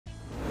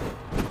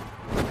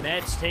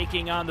Mets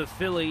taking on the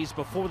Phillies.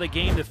 Before the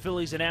game, the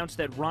Phillies announced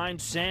that Ryne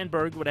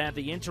Sandberg would have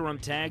the interim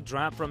tag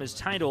dropped from his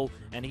title,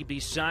 and he'd be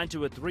signed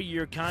to a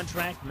 3-year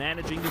contract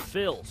managing the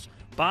Phils.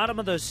 Bottom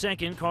of the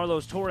second,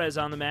 Carlos Torres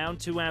on the mound,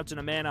 2 outs and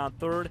a man on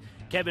third.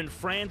 Kevin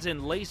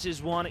Franzen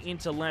laces one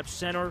into left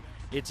center.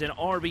 It's an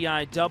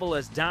RBI double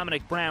as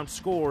Dominic Brown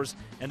scores,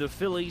 and the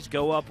Phillies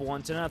go up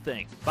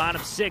 1-0.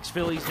 Bottom 6,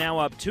 Phillies now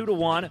up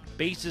 2-1.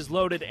 Bases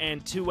loaded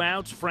and 2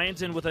 outs.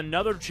 Franzen with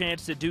another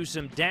chance to do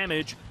some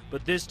damage,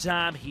 but this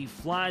time he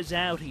flies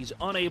out. He's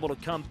unable to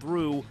come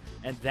through,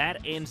 and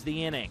that ends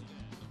the inning.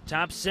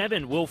 Top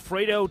 7,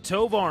 Wilfredo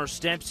Tovar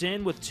steps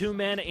in with 2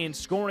 men in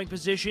scoring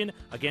position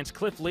against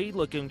Cliff Lee,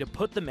 looking to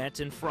put the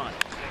Mets in front.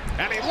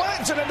 And he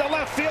lands it into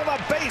left field,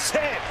 a base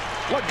hit.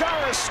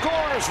 Lagares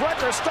scores.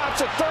 Recker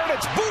stops at third.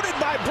 It's booted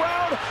by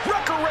Brown.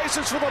 Recker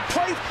races for the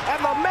plate,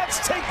 and the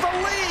Mets take the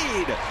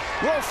lead.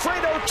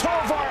 Wilfredo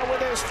Tovar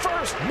with his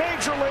first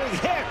major league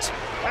hit,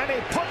 and he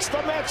puts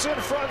the Mets in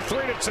front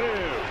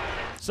 3-2.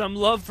 Some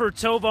love for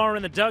Tovar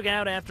in the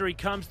dugout after he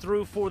comes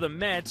through for the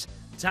Mets.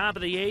 Top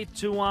of the 8th,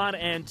 2 on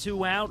and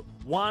 2 out.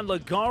 Juan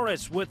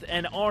Lagares with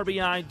an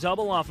RBI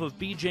double off of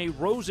B.J.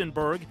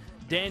 Rosenberg.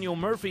 Daniel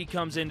Murphy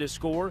comes in to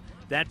score.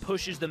 That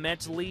pushes the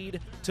Mets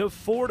lead to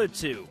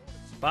 4-2.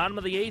 Bottom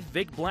of the 8th,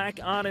 Vic Black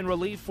on in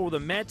relief for the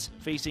Mets,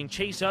 facing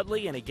Chase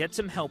Utley, and he gets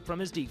some help from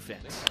his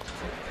defense.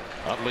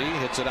 Utley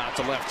hits it out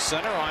to left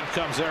center. On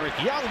comes Eric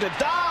Young to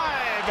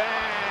dive,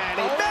 and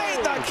he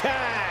made the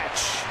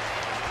catch.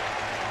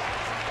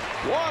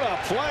 What a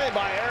play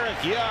by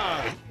Eric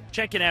Young.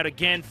 Check it out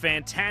again.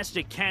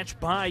 Fantastic catch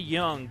by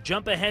Young.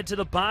 Jump ahead to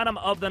the bottom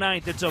of the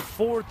 9th. It's a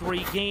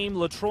 4-3 game.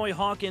 LaTroy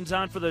Hawkins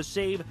on for the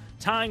save.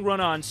 Tying run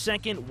on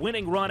second.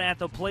 Winning run at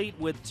the plate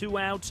with 2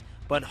 outs.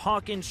 But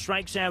Hawkins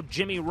strikes out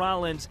Jimmy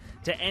Rollins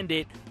to end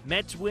it.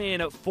 Mets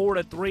win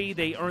 4-3.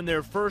 They earn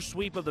their first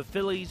sweep of the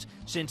Phillies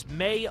since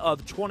May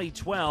of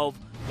 2012.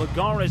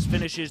 Lagares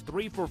finishes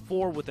 3 for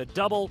 4 with a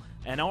double,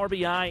 an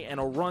RBI, and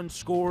a run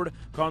scored.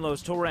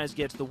 Carlos Torres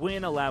gets the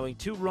win, allowing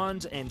 2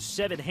 runs and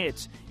 7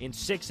 hits in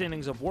 6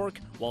 innings of work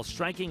while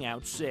striking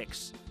out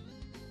 6.